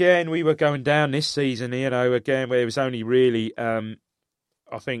mean, we were going down this season, again, where it was only really, I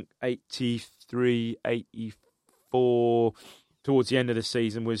think, 83, 84, towards the end of the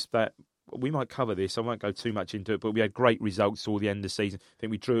season was that we might cover this. I won't go too much into it, but we had great results toward the end of the season. I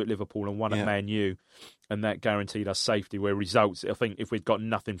think we drew at Liverpool and won at Man U, and that guaranteed us safety. Where results, I think, if we'd got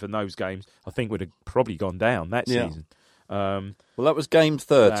nothing from those games, I think we'd have probably gone down that season. Well, that was game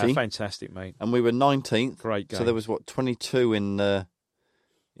 30. Fantastic, mate. And we were 19th. Great game. So there was, 22 in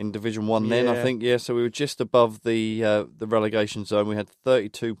Division 1 then, I think. Yeah, so we were just above the relegation zone. We had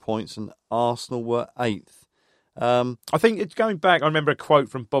 32 points and Arsenal were 8th. I think it's going back. I remember a quote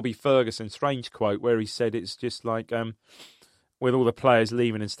from Bobby Ferguson, strange quote, where he said it's just like with all the players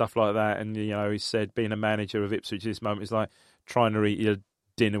leaving and stuff like that. And, he said being a manager of Ipswich at this moment is like trying to eat your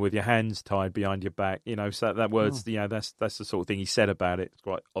dinner with your hands tied behind your back. So that word's, that's the sort of thing he said about it. It's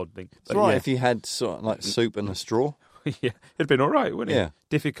quite an odd thing. It's right if you had sort of like soup and a straw. Yeah, it'd been all right, wouldn't it? Yeah.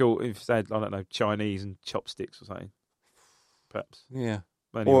 Difficult if they had, I don't know, Chinese and chopsticks or something. Perhaps. Yeah.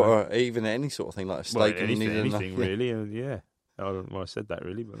 Anyway. Or even any sort of thing like a steak. Anything really. Yeah. I don't know why I said that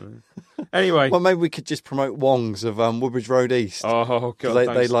really, but anyway. Well, maybe we could just promote Wong's of Woodbridge Road East. Oh God,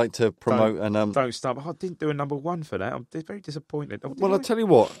 they like to promote don't start. I didn't do a number 1 for that. I'm very disappointed. Well, I'll tell you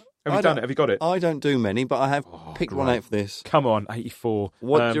what. Have you done it? Have you got it? I don't do many, but I have picked one out for this. Come on, 84.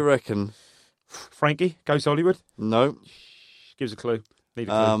 What do you reckon? Frankie goes Hollywood. No. Give us a clue. Need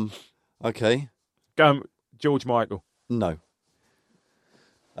a clue. Okay. Go George Michael. No.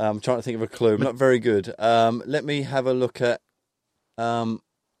 I'm trying to think of a clue. I'm not very good. Let me have a look at. Let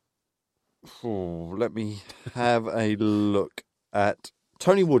me have a look at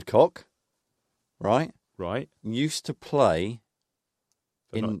Tony Woodcock. Right. Used to play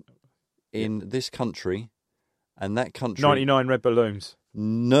in this country, and that country 99 Red Balloons.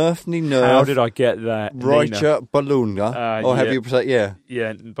 Nerfney Nerf. How did I get that? Roger Balunga. Or have you said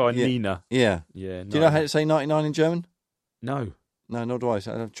Yeah, by Nina. Yeah. Yeah. Do you know how to say 99 in German? No. No, nor do I.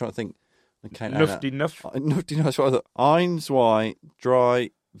 So I'm trying to think. Nufty Nuff. Nufty Nuff. That's what I thought. 1, 2,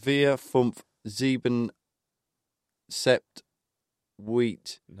 3, 4, 5, 7, sept,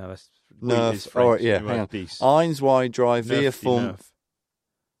 wheat. No, that's Nerf. Is French. All right, yeah, hang on. 1, 2, 3, 4, 5,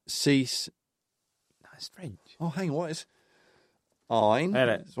 6. No, it's French. Oh, hang on. What is...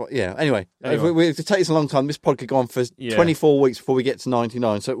 Anyway, Anyway. It takes a long time. This pod could go on for 24 weeks before we get to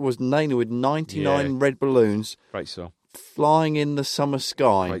 99. So it was Nana with 99 red balloons. Great song. Flying in the summer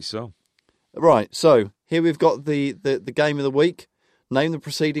sky. Great song. Right, so here we've got the game of the week. Name the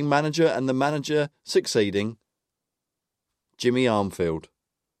preceding manager and the manager succeeding. Jimmy Armfield.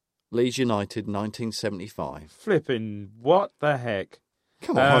 Leeds United, 1975. Flipping, what the heck?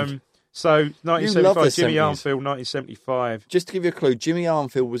 Come on. So, 1975, Jimmy Armfield, 1975. Just to give you a clue, Jimmy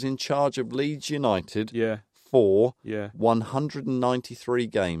Armfield was in charge of Leeds United for 193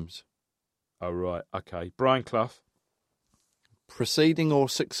 games. Oh, right. Okay. Brian Clough. Preceding or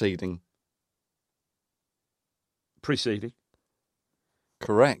succeeding? Preceding.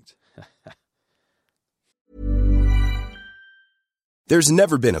 Correct. There's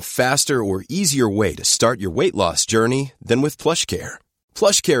never been a faster or easier way to start your weight loss journey than with PlushCare.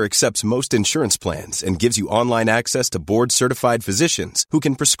 PlushCare accepts most insurance plans and gives you online access to board-certified physicians who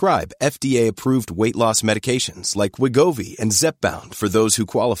can prescribe FDA-approved weight loss medications like Wegovy and Zepbound for those who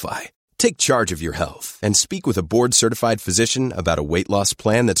qualify. Take charge of your health and speak with a board-certified physician about a weight loss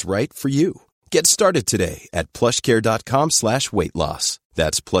plan that's right for you. Get started today at plushcare.com/weight loss.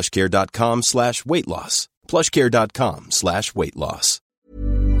 That's plushcare.com/weight loss. plushcare.com/weight loss.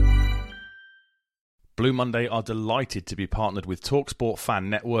 Blue Monday are delighted to be partnered with TalkSport Fan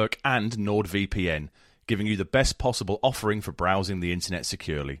Network and NordVPN, giving you the best possible offering for browsing the internet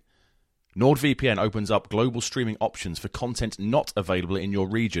securely. NordVPN opens up global streaming options for content not available in your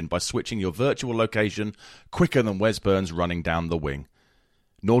region by switching your virtual location quicker than Wes Burns running down the wing.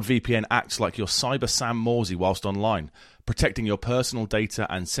 NordVPN acts like your cyber Sam Morsey whilst online, protecting your personal data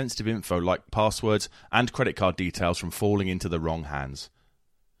and sensitive info like passwords and credit card details from falling into the wrong hands.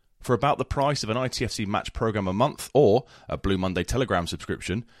 For about the price of an ITFC match program a month or a Blue Monday Telegram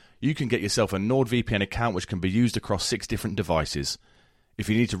subscription, you can get yourself a NordVPN account which can be used across 6 different devices. If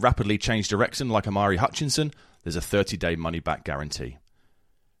you need to rapidly change direction like Amari Hutchinson, there's a 30-day money-back guarantee.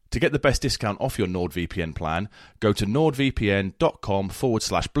 To get the best discount off your NordVPN plan, go to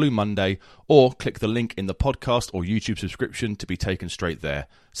nordvpn.com/Blue Monday or click the link in the podcast or YouTube subscription to be taken straight there,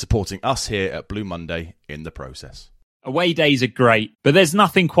 supporting us here at Blue Monday in the process. Away days are great, but there's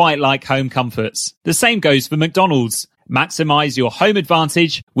nothing quite like home comforts. The same goes for McDonald's. Maximise your home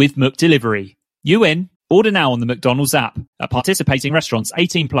advantage with McDelivery. You in? Order now on the McDonald's app. At participating restaurants,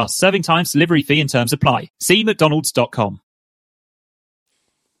 18 plus, serving times, delivery fee and terms apply. See mcdonalds.com.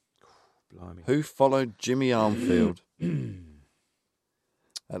 Blimey. Who followed Jimmy Armfield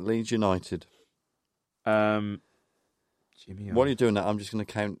at Leeds United? Jimmy While you're doing that, I'm just going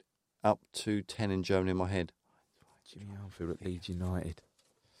to count up to 10 in Germany in my head. Jimmy Armfield at Leeds United.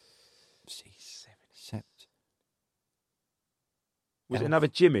 Was it another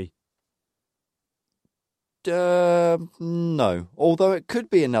Jimmy? No. Although it could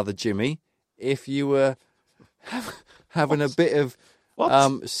be another Jimmy if you were having a bit of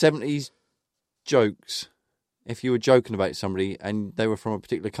 70s jokes. If you were joking about somebody and they were from a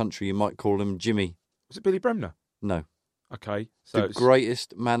particular country, you might call them Jimmy. Was it Billy Bremner? No. Okay. So The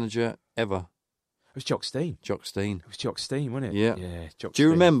greatest manager ever. It was Jock Stein. Jock Stein. It was Jock Stein, wasn't it? Yeah. Yeah, Jock Do you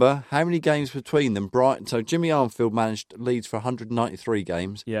Stein. remember how many games between them? So Jimmy Armfield managed Leeds for 193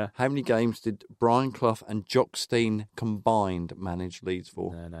 games. Yeah. How many games did Brian Clough and Jock Stein combined manage Leeds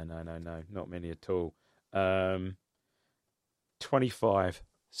for? No. Not many at all. 25.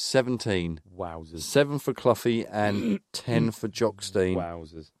 17. Wowzers. 7 for Cloughie and 10 for Jock Stein.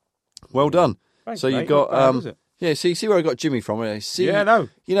 Wowzers. Well done. Thanks, So you mate. got Not bad, was it? yeah. See where I got Jimmy from. See, Yeah, no.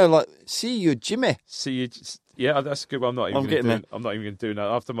 You know, like see you, Jimmy. See you. Yeah, that's a good one. I'm not even. I'm getting there. I'm not even going to do that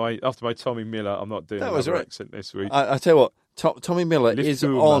after my Tommy Miller. I'm not doing That another was right. accent this week. I tell you what, Tommy Miller Lift is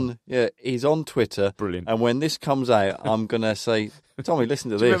to on. Yeah, he's on Twitter. Brilliant. And when this comes out, I'm gonna say, Tommy,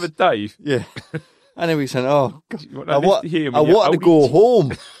 listen to Do you this. remember Dave? Yeah. And then we said, oh, God, You want I to lift him I and your wanted to oldie go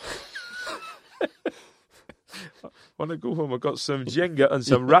home. When I go home, I got some Jenga and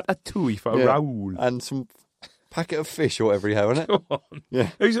some ratatouille for Yeah. Raoul. And some packet of fish or whatever you have, isn't it? Come on. Yeah.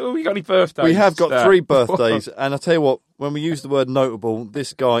 Have we got any birthdays? We have got Stat? 3 birthdays. And I tell you what, when we use the word notable,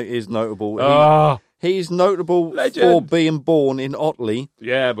 this guy is notable. Ah, He's notable Legend. for being born in Otley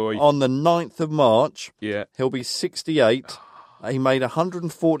yeah, boy. on the 9th of March. Yeah. He'll be 68. He made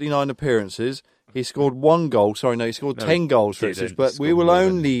 149 appearances. He scored 1 goal. Sorry, no, he scored 10 goals for instance. didn't But score we will more than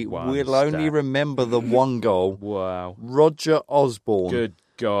only one stat. remember the 1 goal. Wow. Roger Osborne. Good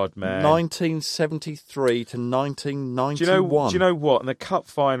God, man. 1973 to 1991. Do you know what? And the cup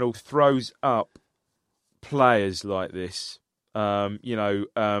final throws up players like this. So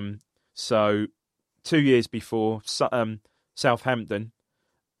 2 years before, Southampton,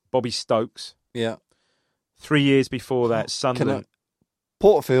 Bobby Stokes. Yeah. 3 years before that, Sunderland.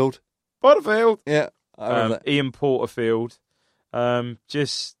 Porterfield. Butterfield. Yeah. I remember that. Ian Porterfield. It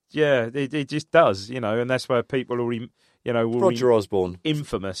just does, and that's where people already, Roger Osborne.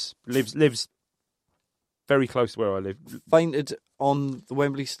 infamous, lives very close to where I live. Fainted on the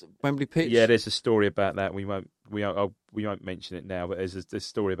Wembley pitch. Yeah, there's a story about that. We won't mention it now, but there's a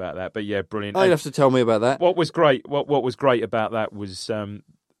story about that. But yeah, brilliant. Oh, you'll have to tell me about that. What was great? What was great about that was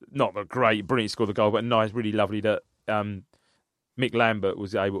not a great, brilliant score the goal, but nice, really lovely that Mick Lambert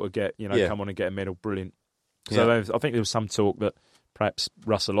was able to get come on and get a medal. Brilliant. So I think there was some talk that perhaps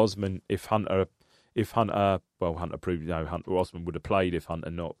Russell Osman, if Hunter proved Hunter Osman would have played if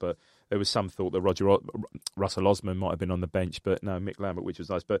Hunter not, but there was some thought that Russell Osman might have been on the bench, but no, Mick Lambert, which was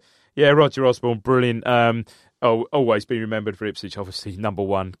nice. But yeah, Roger Osborne, brilliant. Always been remembered for Ipswich, obviously number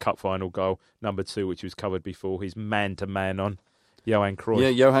 1 cup final goal, number 2, which was covered before, his man-to-man on Johan Cruyff. Yeah,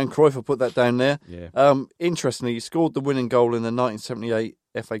 Johan Cruyff, I'll put that down there. Yeah. Interestingly, he scored the winning goal in the 1978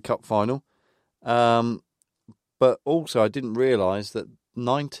 FA Cup final. But also, I didn't realise that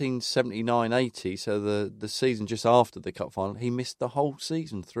 1979-80, so the season just after the cup final, he missed the whole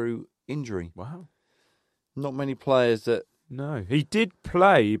season through injury. Wow. Not many players that... No, he did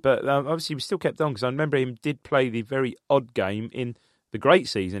play, but obviously he still kept on, because I remember him did play the very odd game in the great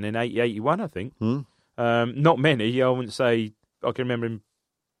season in 80-81, I think. Not many, I wouldn't say I can remember him.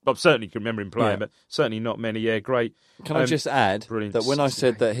 I certainly can remember him playing, but certainly not many. Yeah, great. Can I just add brilliant. that when I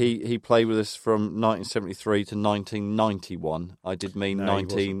said that he played with us from 1973 to 1991, I did mean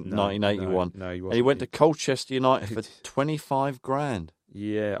 1981. No, he wasn't. And he went to Colchester United for 25 grand.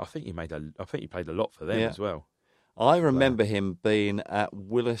 Yeah, I think he played a lot for them as well. I remember him being at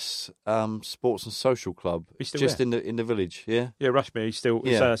Willis Sports and Social Club, He's still just there? in the village. Yeah, Yeah, Rushmere. He's still.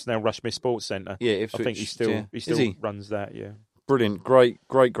 That's now Rushmere Sports Centre. yeah. I Ipswich, think he still Is he? runs that. Yeah, Brilliant, great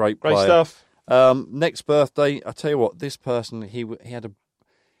player. great stuff. Next birthday, I tell you what, this person he was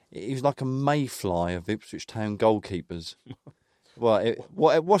like a mayfly of Ipswich Town goalkeepers.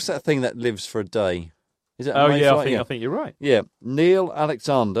 What's that thing that lives for a day? Is it? A mayfly? I think you're right. Yeah, Neil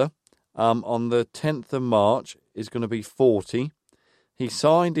Alexander, on the 10th of March, is going to be 40. He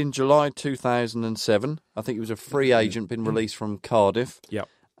signed in July 2007. I think he was a free agent, been released from Cardiff. Yep.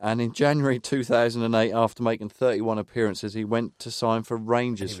 And in January 2008, after making 31 appearances, he went to sign for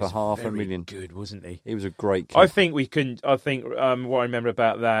Rangers for $500,000. Good, wasn't he? He was a great kid. I think what I remember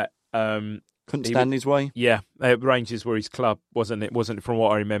about that. Couldn't stand his way. Yeah, Rangers were his club, wasn't it? Wasn't it, from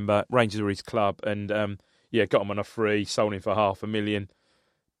what I remember? Rangers were his club, and got him on a free, sold him for $500,000.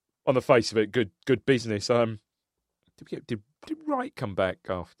 On the face of it, good business. Did Wright come back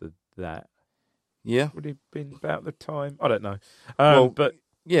after that? Yeah. Would it have been about the time? I don't know. But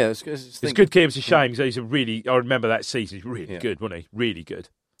yeah, it's good. It's a shame because I remember that season. He's really Yeah. good, wasn't he? Really good.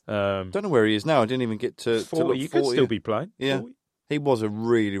 Don't know where he is now. I didn't even get to 40. look You 40. could still be playing. Yeah. 40. He was a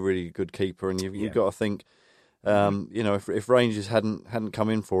really, really good keeper, and you've Yeah. got to think, if Rangers hadn't come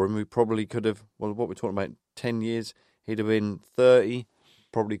in for him, we probably could have. Well, what we're talking about, 10 years, he'd have been 30.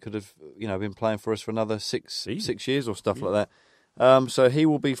 Probably could have, been playing for us for another six years or stuff like that. So he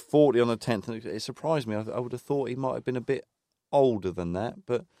will be 40 on the 10th, and it surprised me. I would have thought he might have been a bit older than that.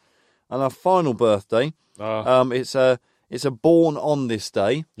 But on our final birthday, it's a born on this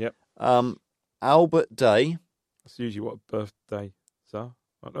day. Yep. Albert Day. That's usually what birthday. So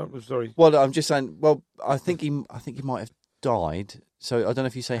I'm sorry. Well, I'm just saying. Well, I think he might have died. So I don't know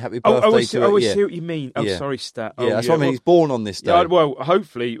if you say happy birthday I see what you mean. Yeah. Sorry, Stat. Yeah, that's what I mean. He's born on this day. Yeah, well,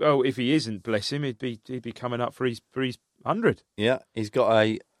 hopefully. Well, if he isn't, bless him, he'd be coming up for his 100. Yeah, he's got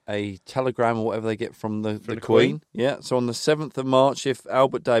a telegram or whatever they get from the Queen. Yeah, so on the 7th of March, if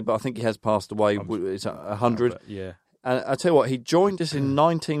Albert Day, but I think he has passed away, it's 100. Yeah. And I tell you what, he joined us in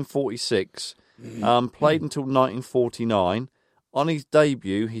 1946, played until 1949. On his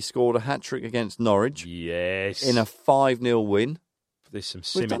debut, he scored a hat-trick against Norwich. Yes. In a 5-0 win. There's some We've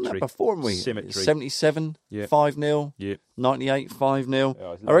symmetry. done that before, haven't we? Symmetry. 77, Yeah. 5-0. Yeah. 98, 5-0.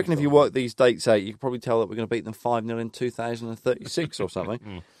 Yeah, I reckon if you work these dates out, you can probably tell that we're going to beat them 5-0 in 2036 or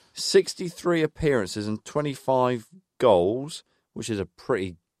something. 63 appearances and 25 goals, which is a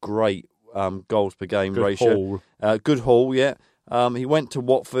pretty great goals per game ratio. Good haul, yeah. He went to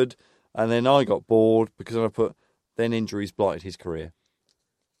Watford, and then I got bored because I put, then injuries blighted his career.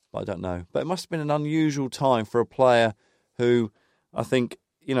 But I don't know. But it must have been an unusual time for a player who, I think,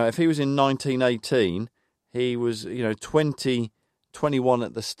 if he was in 1918, he was, 20, 21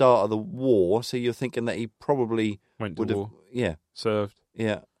 at the start of the war. So you're thinking that he probably Went to would have, war. yeah, Served.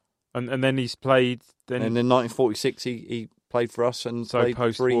 yeah. And then he's played. And in 1946, he played for us and So played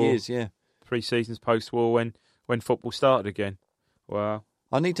post-war. 3 years. Yeah, 3 seasons post-war when football started again. Wow.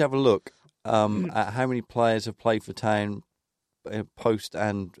 I need to have a look at how many players have played for Town post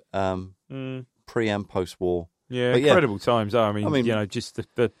and pre and post-war. Yeah, But incredible times. I mean, I mean, just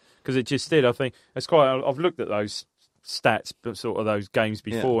the because it just did. I think it's quite. I've looked at those stats, but sort of those games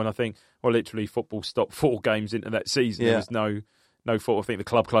before, and I think, well, literally, football stopped 4 games into that season. Yeah. There was no football. I think the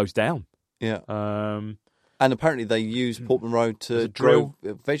club closed down. Yeah, Um, and apparently they used Portman Road to drill.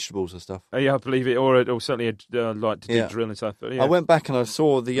 grow vegetables and stuff. yeah, I believe it, or certainly like to do drill and stuff. But, yeah. I went back and I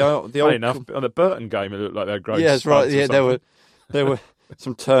saw the Funny old. enough, on the Burton game, it looked like they were growing. Yeah, that's right. spuds or Yeah, something. there were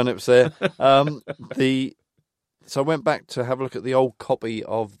some turnips there. So I went back to have a look at the old copy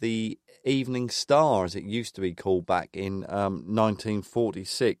of the Evening Star, as it used to be called back in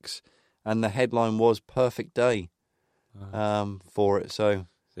 1946, and the headline was "Perfect Day" for it. So,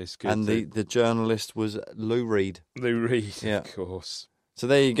 It's good. and the journalist was Lou Reed. Lou Reed, Yeah. of course. So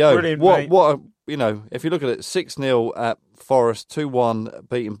there you go. Brilliant, mate. If you look at it, 6-0 at Forest, 2-1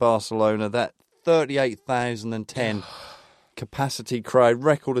 beating Barcelona. That 38,010 capacity crowd,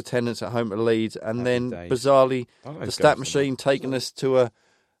 record attendance at home to Leeds, and Happy then days. bizarrely I know the stat goals, machine taking us to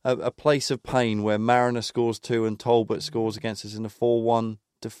a place of pain where Mariner scores 2 and Talbot scores against us in a 4-1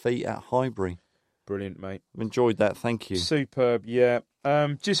 defeat at Highbury. Brilliant, mate. I've enjoyed that. Thank you. Superb, yeah.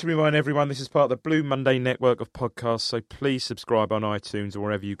 Just to remind everyone, this is part of the Blue Monday network of podcasts, so please subscribe on iTunes or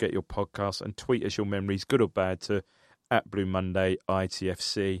wherever you get your podcasts and tweet us your memories, good or bad, to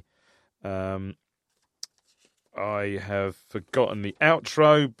 @BlueMondayITFC. I have forgotten the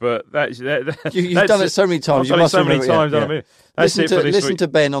outro, but that's You've done it so many times. I've You done it must so many remember it, times. yeah, I mean, that's Listen it for this listen week. to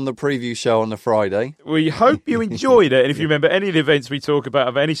Ben on the preview show on the Friday. We hope you enjoyed it, and if you remember any of the events we talk about,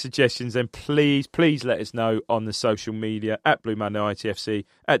 have any suggestions, then please let us know on the social media @BlueMondayITFC,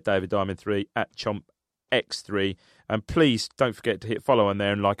 @DavidDiamond3, @ChompX3, and please don't forget to hit follow on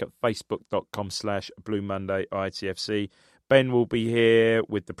there and like at Facebook.com/BlueMondayITFC. Ben will be here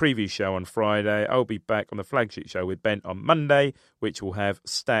with the preview show on Friday. I'll be back on the flagship show with Ben on Monday, which will have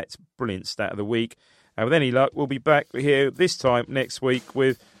brilliant stat of the week. And with any luck, we'll be back here this time next week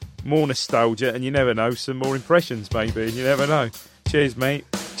with more nostalgia, and you never know, some more impressions maybe. You never know. Cheers, mate.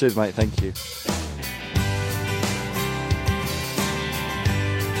 Cheers, mate. Thank you.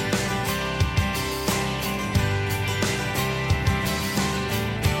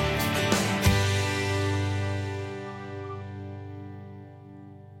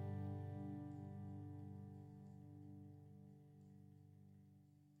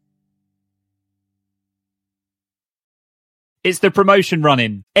 It's the promotion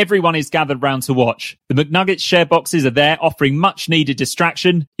run-in. Everyone is gathered round to watch. The McNuggets share boxes are there offering much needed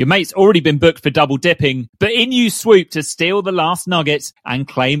distraction. Your mate's already been booked for double dipping, but in you swoop to steal the last nugget and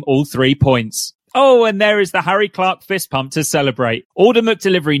claim all 3 points. Oh, and there is the Harry Clark fist pump to celebrate. Order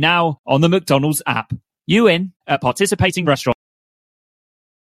McDelivery now on the McDonald's app. You in at participating restaurants.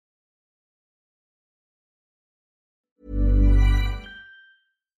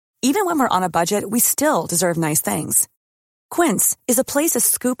 Even when we're on a budget, we still deserve nice things. Quince is a place to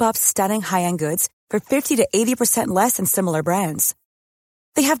scoop up stunning high-end goods for 50 to 80% less than similar brands.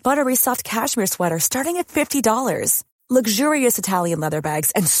 They have buttery soft cashmere sweaters starting at $50, luxurious Italian leather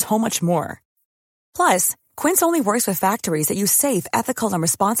bags, and so much more. Plus, Quince only works with factories that use safe, ethical, and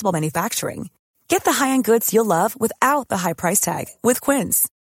responsible manufacturing. Get the high-end goods you'll love without the high price tag with Quince.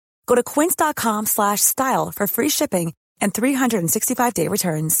 Go to quince.com/style for free shipping and 365-day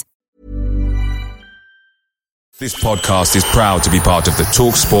returns. This podcast is proud to be part of the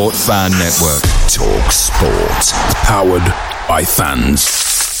TalkSport Fan Network. TalkSport. Powered by fans.